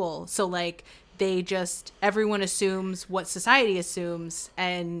school. So like, everyone assumes what society assumes,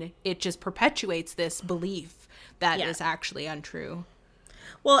 and it just perpetuates this belief that is actually untrue.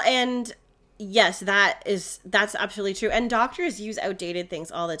 Well, and yes, that's absolutely true. And doctors use outdated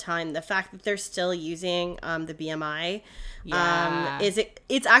things all the time. The fact that they're still using the BMI,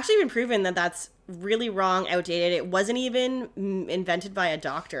 it's actually been proven that that's really wrong, outdated. It wasn't even invented by a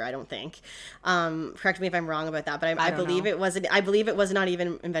doctor, I don't think. Correct me if I'm wrong about that, but I believe it wasn't. I believe it was not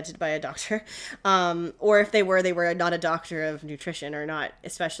even invented by a doctor. Or if they were not a doctor of nutrition or not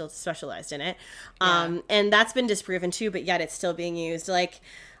specialized in it. And that's been disproven too, but yet it's still being used. Like,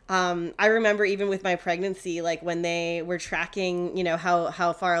 I remember even with my pregnancy, like when they were tracking, you know,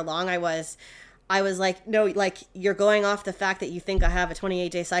 how far along I was like, no, like you're going off the fact that you think I have a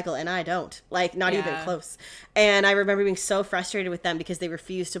 28-day cycle and I don't, like not even close. And I remember being so frustrated with them because they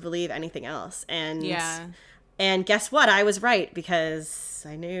refused to believe anything else. And guess what? I was right because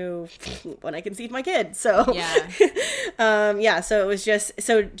I knew when I conceived my kid. So so it was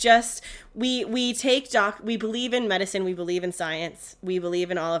just we believe in medicine, we believe in science, we believe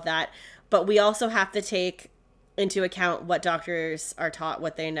in all of that, but we also have to take into account what doctors are taught,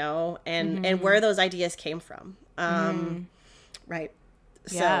 what they know, and where those ideas came from. Right.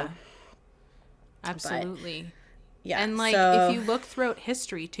 Yeah. So, absolutely. And like, if you look throughout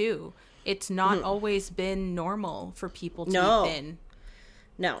history too, it's not always been normal for people to be thin.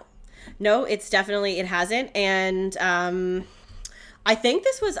 No, it hasn't. And, I think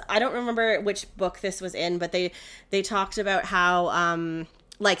I don't remember which book this was in, but they talked about how,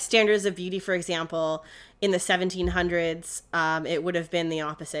 like standards of beauty, for example, in the 1700s, it would have been the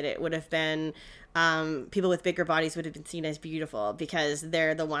opposite. It would have been people with bigger bodies would have been seen as beautiful because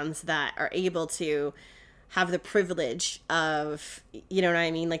they're the ones that are able to have the privilege of, you know what I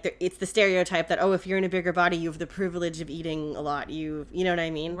mean? Like it's the stereotype that, oh, if you're in a bigger body, you have the privilege of eating a lot. You know what I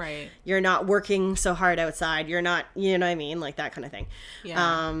mean? Right. You're not working so hard outside. You're not, you know what I mean? Like that kind of thing.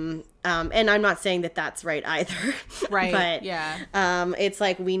 Yeah. And I'm not saying that that's right either. Right. But it's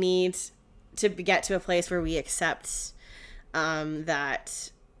like we need to get to a place where we accept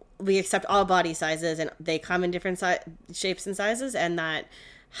that we accept all body sizes and they come in different shapes and sizes, and that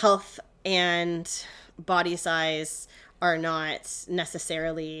health and body size are not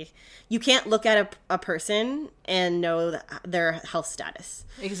necessarily, you can't look at a person and know their health status.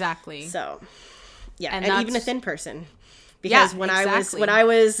 Exactly. So and even a thin person, because when I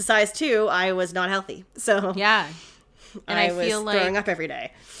was a size 2, I was not healthy. So and I was feel throwing up every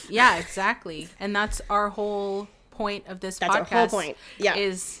day. Yeah, exactly. And that's our whole point of this podcast. Our whole point. Yeah.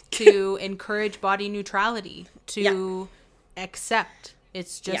 Is to encourage body neutrality, to accept.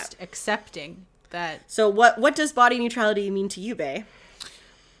 It's just accepting that. So what does body neutrality mean to you, Bae?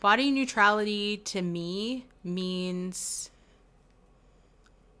 Body neutrality to me means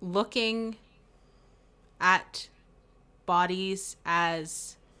looking at bodies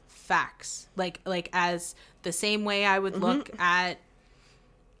as facts, like as the same way I would look at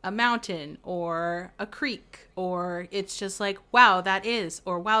a mountain or a creek, or it's just like, wow, that is,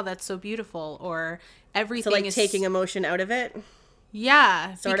 or wow, that's so beautiful, or everything. So like taking emotion out of it.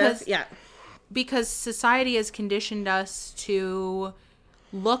 Yeah, Yeah. Because society has conditioned us to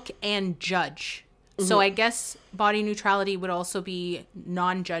look and judge. So I guess body neutrality would also be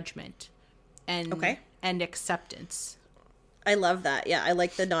non-judgment and acceptance. I love that. Yeah, I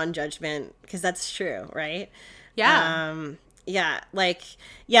like the non-judgment because that's true, right? Yeah.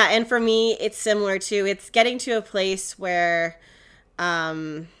 And for me, it's similar to, it's getting to a place where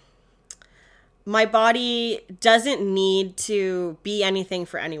my body doesn't need to be anything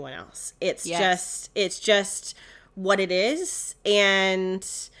for anyone else. It's just what it is, and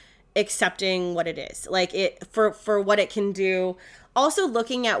accepting what it is. Like it for what it can do. Also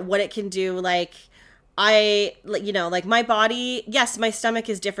looking at what it can do, like like my body, yes, my stomach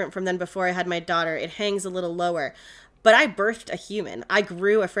is different from then before I had my daughter. It hangs a little lower. But I birthed a human. I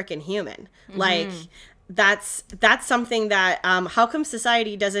grew a freaking human. Like that's something that how come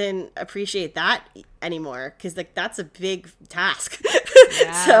society doesn't appreciate that anymore? Because like that's a big task.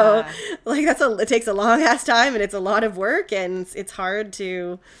 So like it takes a long ass time, and it's a lot of work, and it's hard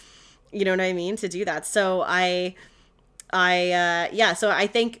to, you know what I mean, to do that. So I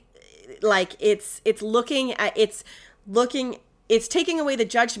think like it's taking away the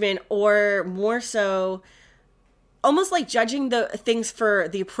judgment, or more so almost like judging the things for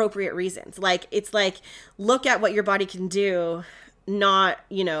the appropriate reasons. Like, it's like, look at what your body can do, not,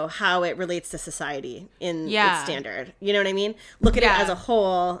 you know, how it relates to society in its standard. You know what I mean? Look at it as a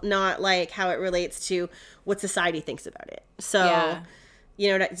whole, not like how it relates to what society thinks about it. So,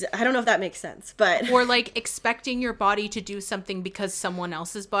 you know, I don't know if that makes sense, but... Or, like, expecting your body to do something because someone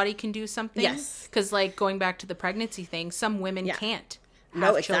else's body can do something. Yes. Because, like, going back to the pregnancy thing, some women can't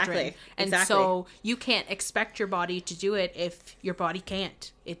have children. And exactly. so you can't expect your body to do it if your body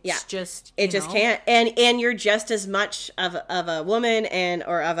can't. It's just, it just can't. And you're just as much of a woman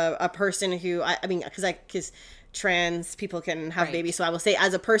or of a person who, I mean, because trans people can have babies. So I will say,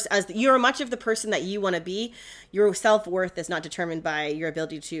 as a person, as you're much of the person that you want to be, your self-worth is not determined by your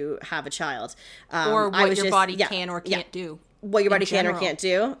ability to have a child. Or what your body can or can't do. What your body can or can't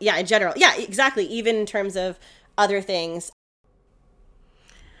do. Yeah, in general. Yeah, exactly. Even in terms of other things.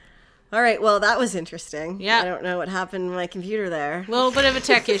 All right, well, that was interesting. Yeah. I don't know what happened to my computer there. A little bit of a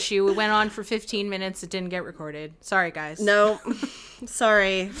tech issue. It went on for 15 minutes. It didn't get recorded. Sorry, guys. No,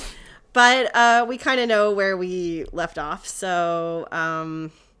 sorry. But we kind of know where we left off. So,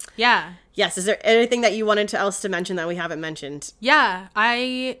 yeah. Yes, is there anything that you wanted else to mention that we haven't mentioned? Yeah,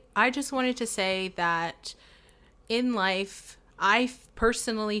 I just wanted to say that in life, I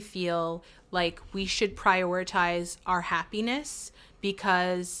personally feel like we should prioritize our happiness,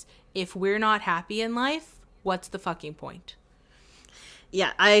 because if we're not happy in life, what's the fucking point?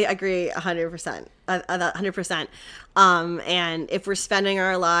 Yeah, I agree 100%. 100%. And if we're spending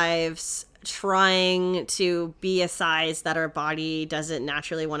our lives trying to be a size that our body doesn't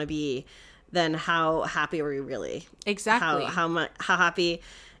naturally want to be, then how happy are we really? Exactly. How happy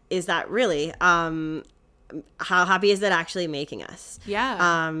is that really? How happy is that actually making us?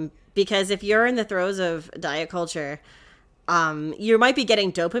 Yeah. Because if you're in the throes of diet culture, you might be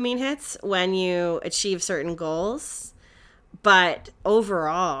getting dopamine hits when you achieve certain goals, but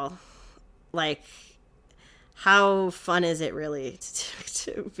overall, like, how fun is it really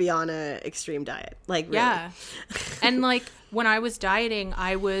to be on an extreme diet? Like, really? Yeah. And like, when I was dieting,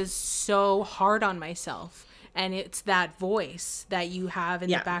 I was so hard on myself. And it's that voice that you have in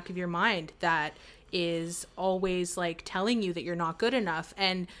the back of your mind that is always like telling you that you're not good enough.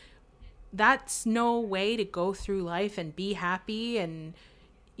 And that's no way to go through life and be happy. And,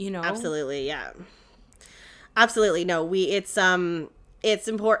 you know, absolutely. Yeah, absolutely. No, it's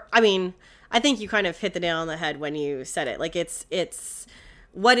important. I mean, I think you kind of hit the nail on the head when you said it. Like, it's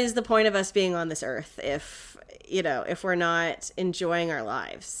what is the point of us being on this earth if we're not enjoying our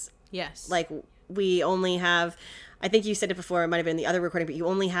lives? Yes. Like, we only have, I think you said it before, it might have been the other recording, but you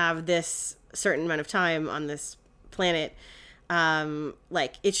only have this certain amount of time on this planet.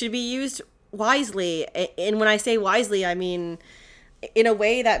 Like, it should be used wisely. And when I say wisely, I mean in a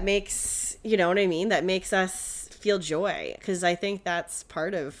way that makes, you know what I mean? That makes us feel joy. Because I think that's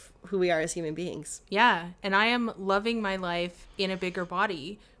part of who we are as human beings. Yeah. And I am loving my life in a bigger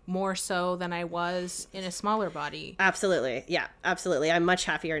body more so than I was in a smaller body. Absolutely. Yeah, absolutely. I'm much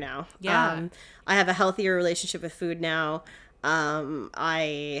happier now. Yeah. I have a healthier relationship with food now.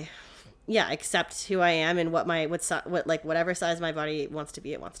 I accept who I am and whatever size my body wants to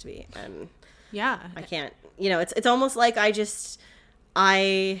be, it wants to be. And I can't, it's almost like I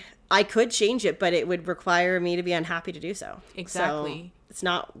could change it, but it would require me to be unhappy to do so. Exactly. So it's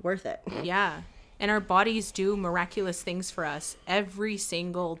not worth it. Yeah. And our bodies do miraculous things for us every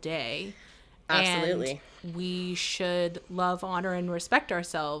single day. Absolutely. And we should love, honor, and respect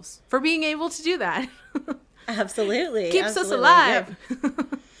ourselves for being able to do that. Absolutely. Keeps us alive.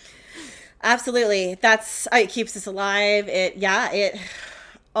 Yep. Absolutely. It keeps us alive. It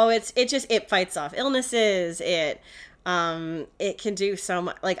fights off illnesses. It can do so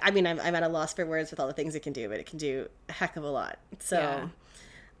much. Like, I mean, I'm at a loss for words with all the things it can do, but it can do a heck of a lot. So,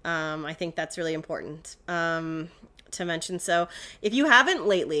 I think that's really important, to mention. So if you haven't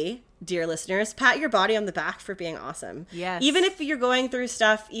lately, dear listeners, pat your body on the back for being awesome. Yes. Even if you're going through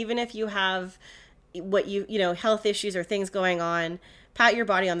stuff, even if you have health issues or things going on, pat your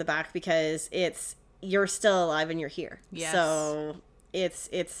body on the back, because you're still alive and you're here. Yes. So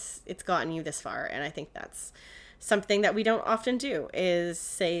it's gotten you this far. And I think that's something that we don't often do, is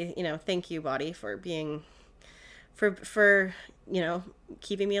say, thank you, body, for being, for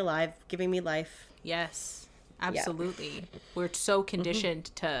keeping me alive, giving me life. Yes, absolutely. Yeah. We're so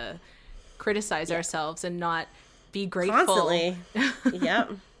conditioned to criticize ourselves and not be grateful. Constantly.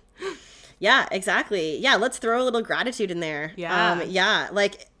 Yep. Yeah, exactly. Yeah, let's throw a little gratitude in there. Yeah.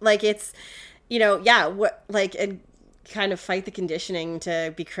 Like it's, and kind of fight the conditioning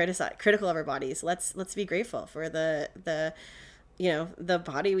to be critical of our bodies. Let's be grateful for the the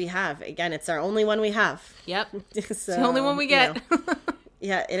body we have. Again, it's our only one we have. Yep. So, It's the only one we get.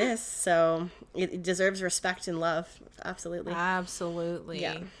 Yeah, it is. So it deserves respect and love. Absolutely. Absolutely.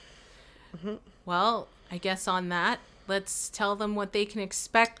 Yeah. Well, I guess on that, let's tell them what they can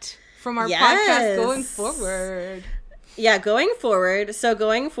expect from our Yes. podcast going forward. Yeah, going forward. So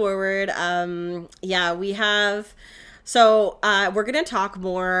going forward, we have. So we're gonna talk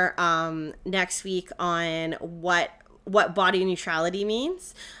more next week on what body neutrality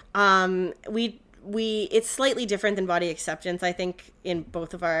means. It's slightly different than body acceptance, I think, in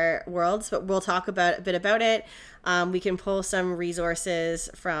both of our worlds, but we'll talk a bit about it. We can pull some resources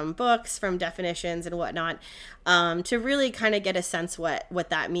from books, from definitions and whatnot, to really kind of get a sense what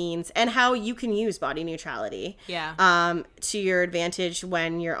that means and how you can use body neutrality to your advantage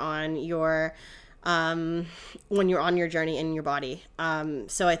when you're on your journey in your body.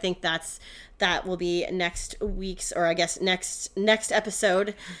 So I think that will be next week's, or I guess next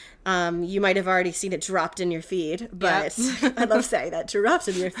episode. You might have already seen it dropped in your feed, but I love saying that, dropped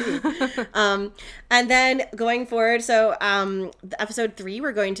in your feed. And then going forward, so episode 3,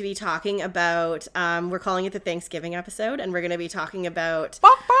 we're going to be talking about, we're calling it the Thanksgiving episode, and we're going to be talking about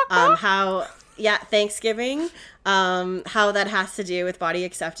how Thanksgiving, how that has to do with body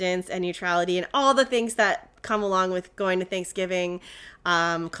acceptance and neutrality and all the things that come along with going to Thanksgiving.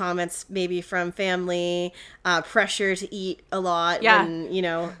 Comments maybe from family, pressure to eat a lot,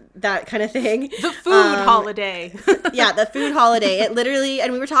 and that kind of thing. The food holiday. The food holiday. It literally,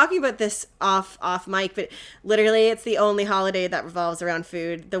 and we were talking about this off mic, but literally it's the only holiday that revolves around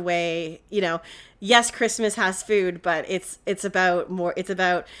food. The way, yes, Christmas has food, but it's about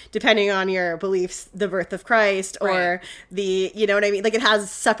depending on your beliefs, the birth of Christ, or the, you know what I mean? Like, it has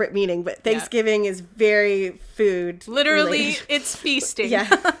separate meaning, but Thanksgiving is very food literally related. It's feasting.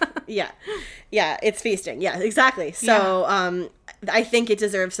 Yeah, it's feasting. Yeah, exactly. So I think it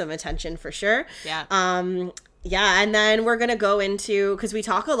deserves some attention for sure. And then we're gonna go into, because we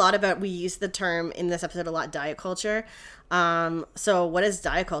talk a lot about, we use the term in this episode a lot, diet culture. So what is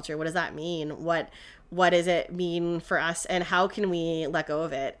diet culture? What does that mean? What does it mean for us, and how can we let go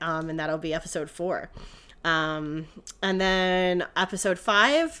of it? And that'll be episode 4. And then episode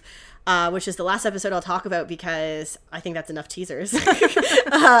 5, which is the last episode I'll talk about, because I think that's enough teasers.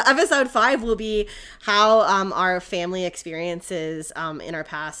 Episode 5 will be how our family experiences in our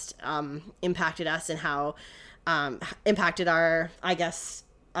past impacted us, and how impacted our, I guess,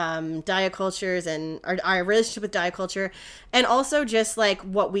 diet cultures and our relationship with diet culture, and also just like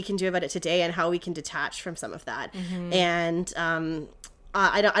what we can do about it today and how we can detach from some of that. And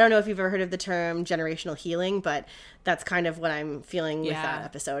I don't know if you've ever heard of the term generational healing, but that's kind of what I'm feeling with that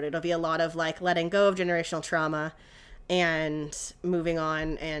episode. It'll be a lot of like letting go of generational trauma and moving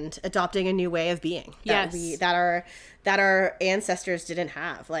on and adopting a new way of being that our ancestors didn't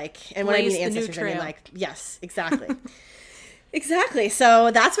have. Like, and when I mean ancestors, I mean like, yes, exactly. Exactly. So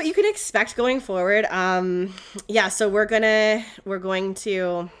that's what you can expect going forward. So we're going to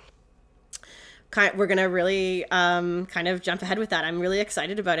really kind of jump ahead with that. I'm really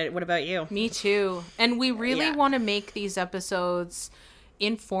excited about it. What about you? Me too. And we really want to make these episodes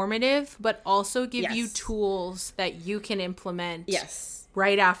informative, but also give you tools that you can implement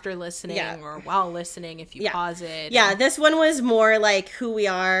right after listening or while listening if you pause it. Yeah, this one was more like who we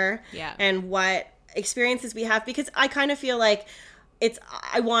are and what experiences we have, because I kind of feel like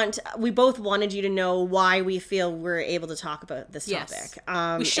we both wanted you to know why we feel we're able to talk about this topic.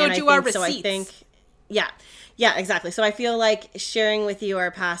 We showed you our receipts. So I think, exactly. So I feel like sharing with you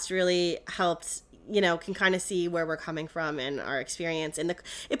our past really helped, can kind of see where we're coming from and our experience, and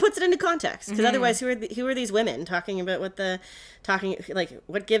it puts it into context, because otherwise who are these women talking about what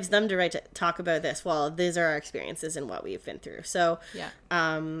gives them the right to talk about this? Well, these are our experiences and what we've been through. So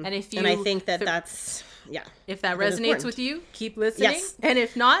and I think that's if that resonates with you, keep listening. And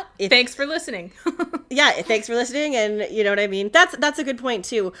if not, thanks for listening. Thanks for listening. And you know what I mean? That's a good point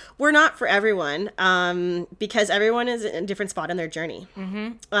too. We're not for everyone, because everyone is in a different spot in their journey.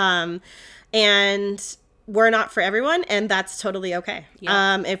 And we're not for everyone, and that's totally okay.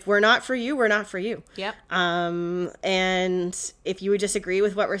 If we're not for you, we're not for you. And if you would disagree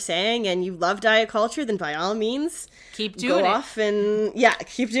with what we're saying and you love diet culture, then by all means, keep doing it. Go off and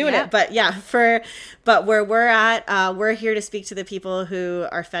keep doing it. But but where we're at, we're here to speak to the people who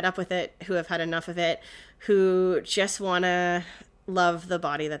are fed up with it, who have had enough of it, who just want to love the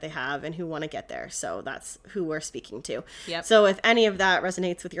body that they have and who want to get there. So that's who we're speaking to. So if any of that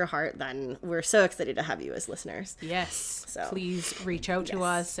resonates with your heart, then we're so excited to have you as listeners. So please reach out to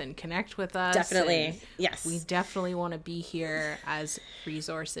us and connect with us. Definitely. We definitely want to be here as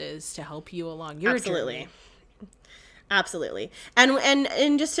resources to help you along your journey. Absolutely.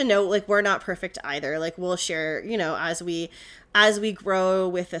 And just to note, like, we're not perfect either. Like, we'll share, you know, as we grow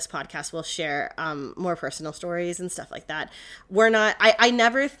with this podcast, we'll share more personal stories and stuff like that. We're not, I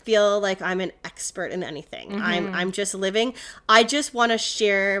never feel like I'm an expert in anything. I'm just living. I just want to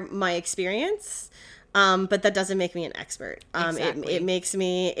share my experience. But that doesn't make me an expert. Exactly. It makes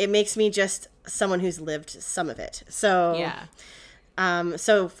me just someone who's lived some of it. So Yeah.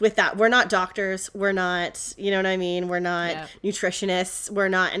 So with that, we're not doctors. We're not, you know what I mean? We're not nutritionists. We're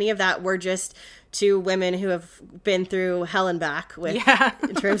not any of that. We're just two women who have been through hell and back with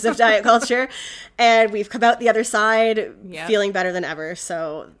in terms of diet culture, and we've come out the other side feeling better than ever.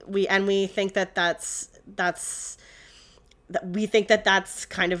 So we think that that's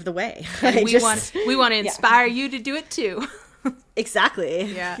kind of the way. We want to inspire you to do it too. Exactly.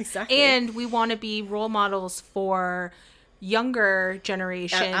 Yeah. Exactly. And we want to be role models for younger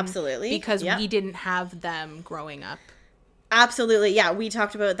generation. Absolutely. Because we didn't have them growing up. Absolutely. Yeah. We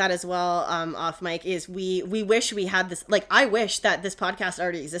talked about that as well off mic, is we wish we had this, like, I wish that this podcast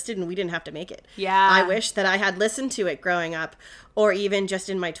already existed and we didn't have to make it. Yeah. I wish that I had listened to it growing up, or even just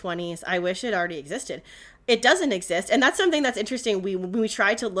in my 20s. I wish it already existed. It doesn't exist. And that's something that's interesting. We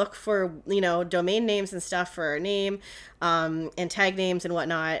tried to look for, you know, domain names and stuff for our name, and tag names and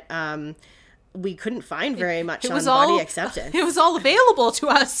whatnot. We couldn't find very much on body acceptance. It was all available to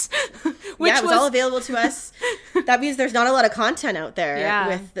us. It was all available to us. That means there's not a lot of content out there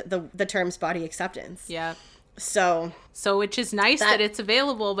with the terms body acceptance. Yeah. So which is nice that it's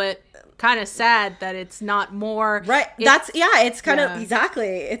available, but kind of sad that it's not more. Right. It's kind of, exactly.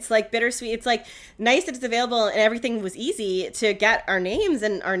 It's like bittersweet. It's like nice that it's available and everything was easy to get our names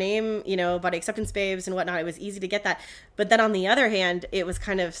and our name, you know, body acceptance babes and whatnot. It was easy to get that. But then on the other hand, it was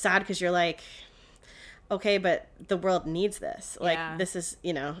kind of sad because you're like, okay, but the world needs this. Like, this is,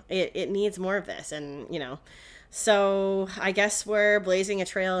 you know, it needs more of this. And, you know, so I guess we're blazing a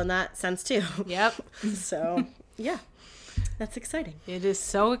trail in that sense too. Yep. So, yeah. That's exciting. It is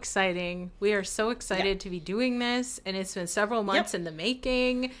so exciting. We are so excited to be doing this, and it's been several months in the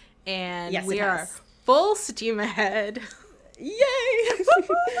making, and we are full steam ahead. Yay!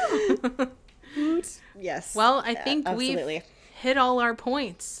 Yes. Well, I think we've hit all our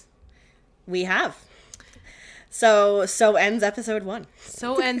points. We have. So ends episode 1.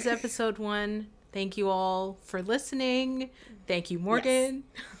 So ends episode 1. Thank you all for listening. Thank you, Morgan.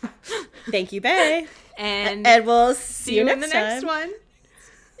 Yes. Thank you, Bay. And we'll see you in the next one.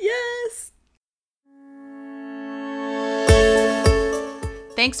 Yes.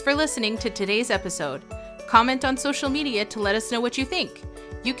 Thanks for listening to today's episode. Comment on social media to let us know what you think.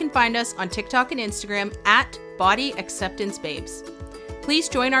 You can find us on TikTok and Instagram at Body Acceptance Babes. Please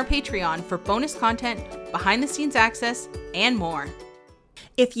join our Patreon for bonus content, behind-the-scenes access, and more.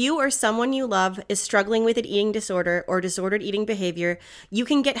 If you or someone you love is struggling with an eating disorder or disordered eating behavior, you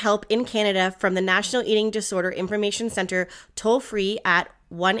can get help in Canada from the National Eating Disorder Information Centre toll-free at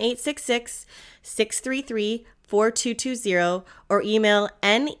 1-866-633-4220 or email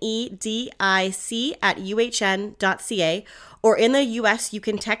nedic@uhn.ca. Or in the U.S., you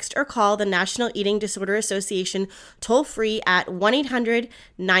can text or call the National Eating Disorder Association toll-free at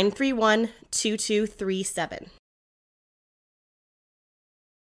 1-800-931-2237.